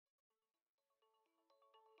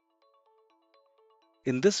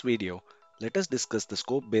In this video, let us discuss the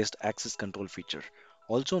scope-based access control feature,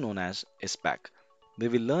 also known as SBAC. We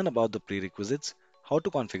will learn about the prerequisites, how to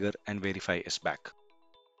configure and verify SBAC.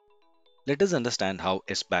 Let us understand how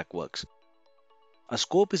SBAC works. A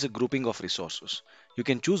scope is a grouping of resources. You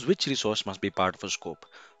can choose which resource must be part of a scope.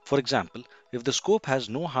 For example, if the scope has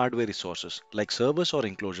no hardware resources like servers or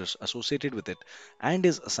enclosures associated with it and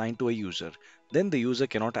is assigned to a user, then the user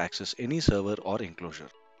cannot access any server or enclosure.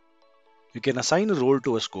 You can assign a role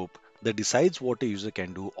to a scope that decides what a user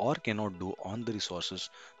can do or cannot do on the resources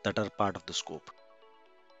that are part of the scope.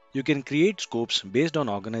 You can create scopes based on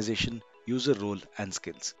organization, user role, and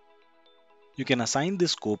skills. You can assign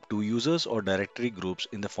this scope to users or directory groups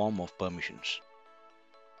in the form of permissions.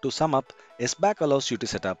 To sum up, SBAC allows you to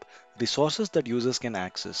set up resources that users can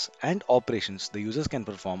access and operations the users can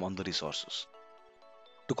perform on the resources.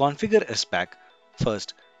 To configure SBAC,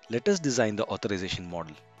 first, let us design the authorization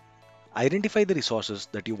model. Identify the resources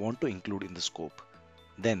that you want to include in the scope.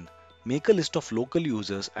 Then, make a list of local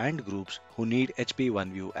users and groups who need HPE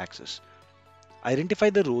OneView access. Identify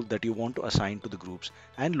the role that you want to assign to the groups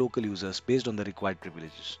and local users based on the required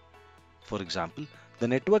privileges. For example, the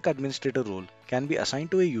network administrator role can be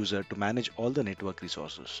assigned to a user to manage all the network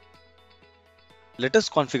resources. Let us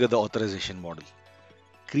configure the authorization model.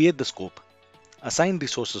 Create the scope. Assign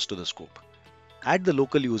resources to the scope. Add the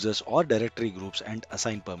local users or directory groups and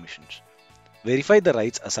assign permissions. Verify the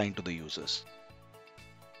rights assigned to the users.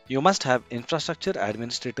 You must have infrastructure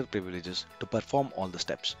administrator privileges to perform all the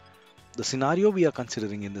steps. The scenario we are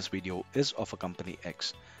considering in this video is of a company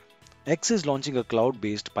X. X is launching a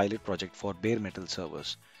cloud-based pilot project for bare metal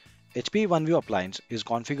servers. HPE OneView appliance is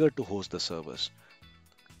configured to host the servers.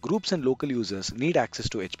 Groups and local users need access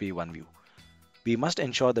to HPE OneView. We must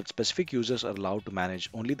ensure that specific users are allowed to manage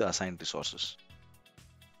only the assigned resources.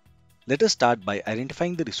 Let us start by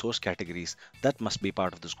identifying the resource categories that must be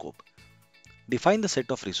part of the scope. Define the set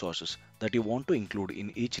of resources that you want to include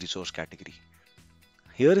in each resource category.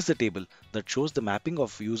 Here is the table that shows the mapping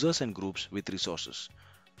of users and groups with resources.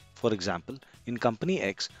 For example, in Company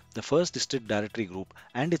X, the first listed directory group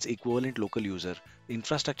and its equivalent local user,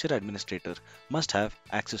 infrastructure administrator, must have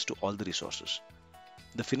access to all the resources.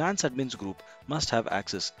 The finance admins group must have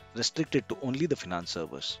access restricted to only the finance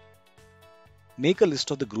servers. Make a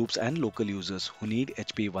list of the groups and local users who need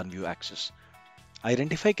HPE OneView access.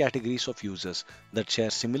 Identify categories of users that share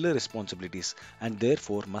similar responsibilities and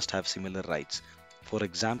therefore must have similar rights. For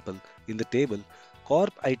example, in the table,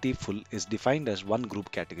 Corp IT Full is defined as one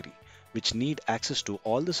group category, which need access to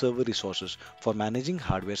all the server resources for managing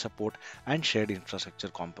hardware support and shared infrastructure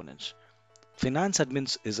components. Finance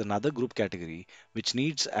Admins is another group category which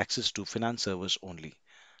needs access to finance servers only.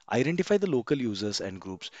 Identify the local users and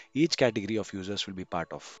groups each category of users will be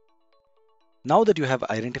part of. Now that you have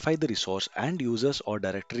identified the resource and users or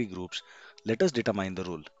directory groups, let us determine the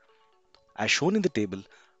role. As shown in the table,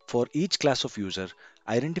 for each class of user,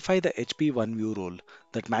 identify the HP OneView role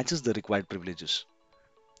that matches the required privileges.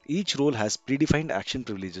 Each role has predefined action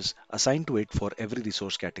privileges assigned to it for every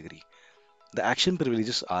resource category. The action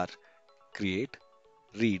privileges are create,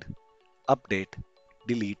 read, update,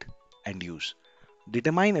 delete, and use.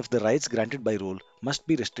 Determine if the rights granted by role must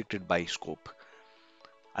be restricted by scope.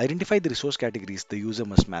 Identify the resource categories the user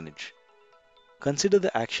must manage. Consider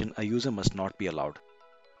the action a user must not be allowed.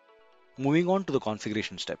 Moving on to the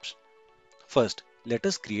configuration steps. First, let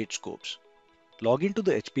us create scopes. Log into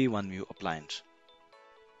the HPE OneView appliance.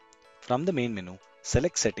 From the main menu,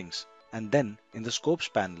 select Settings and then in the Scopes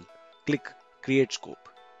panel, click Create Scope.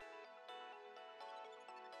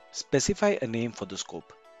 Specify a name for the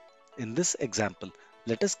scope. In this example,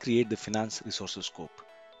 let us create the Finance Resources scope.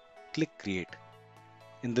 Click Create.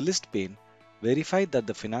 In the list pane, verify that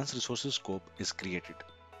the Finance Resources scope is created.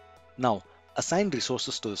 Now, assign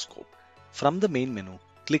resources to the scope. From the main menu,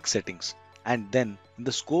 click Settings and then in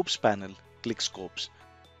the Scopes panel, click Scopes.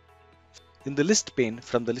 In the list pane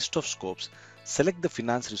from the list of scopes, select the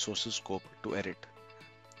Finance Resources scope to edit.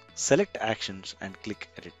 Select Actions and click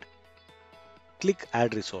Edit. Click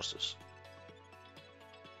Add Resources.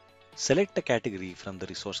 Select a category from the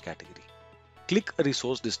resource category. Click a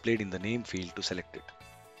resource displayed in the name field to select it.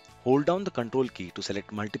 Hold down the Control key to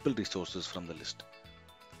select multiple resources from the list.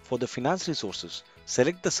 For the finance resources,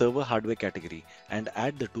 select the server hardware category and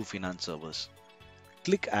add the two finance servers.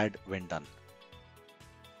 Click Add when done.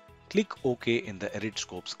 Click OK in the Edit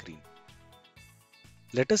Scope screen.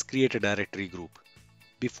 Let us create a directory group.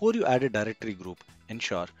 Before you add a directory group,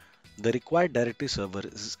 ensure the required directory server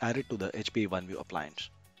is added to the HPE OneView appliance.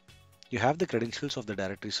 You have the credentials of the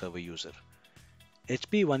directory server user.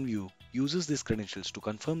 HPE OneView uses these credentials to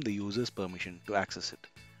confirm the user's permission to access it.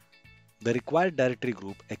 The required directory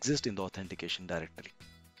group exists in the authentication directory.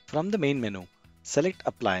 From the main menu, select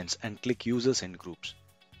Appliance and click Users and Groups.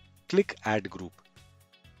 Click Add Group.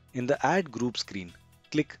 In the Add Group screen,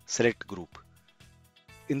 click Select Group.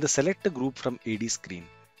 In the Select a Group from AD screen,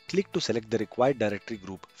 click to select the required directory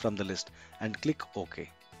group from the list and click OK.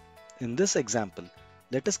 In this example,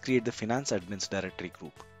 let us create the Finance Admins directory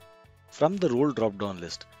group. From the role drop-down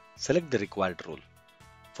list, select the required role.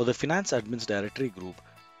 For the Finance Admins directory group,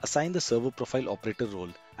 assign the Server Profile Operator role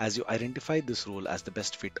as you identified this role as the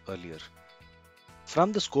best fit earlier.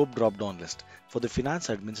 From the Scope drop-down list, for the Finance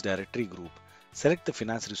Admins directory group, select the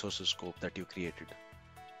Finance Resources scope that you created.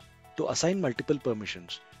 To assign multiple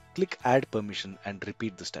permissions, click Add Permission and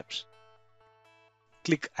repeat the steps.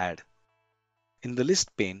 Click Add. In the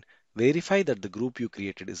list pane, verify that the group you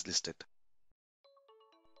created is listed.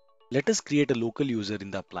 Let us create a local user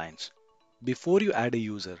in the appliance. Before you add a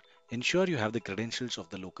user, ensure you have the credentials of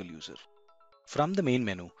the local user. From the main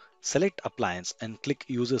menu, select Appliance and click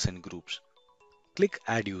Users and Groups. Click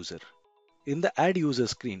Add User. In the Add User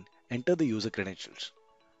screen, enter the user credentials.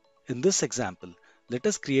 In this example, let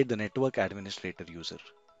us create the Network Administrator user.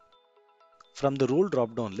 From the role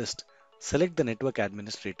drop-down list, select the Network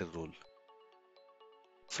Administrator role.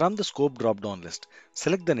 From the Scope drop-down list,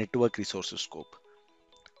 select the Network Resources scope.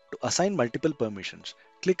 To assign multiple permissions,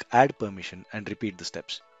 click Add Permission and repeat the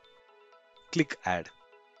steps. Click Add.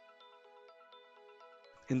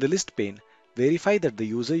 In the list pane, verify that the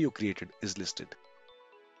user you created is listed.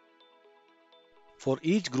 For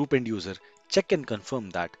each group and user, check and confirm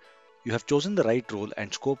that you have chosen the right role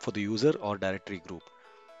and scope for the user or directory group.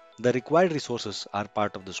 The required resources are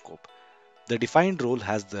part of the scope. The defined role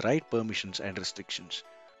has the right permissions and restrictions.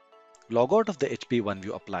 Log out of the HPE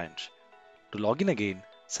OneView appliance. To log in again,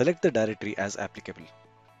 select the directory as applicable.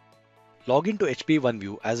 Log into HPE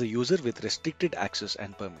OneView as a user with restricted access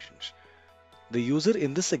and permissions. The user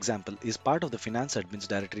in this example is part of the Finance Admins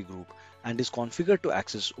directory group and is configured to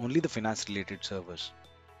access only the finance-related servers.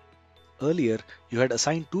 Earlier, you had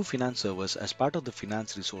assigned two finance servers as part of the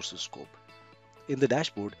Finance Resources scope. In the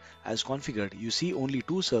dashboard, as configured, you see only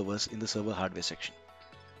two servers in the Server Hardware section.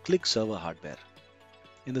 Click Server Hardware.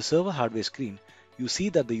 In the Server Hardware screen, you see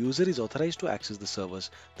that the user is authorized to access the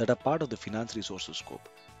servers that are part of the Finance Resources scope.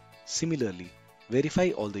 Similarly,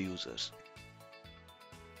 verify all the users.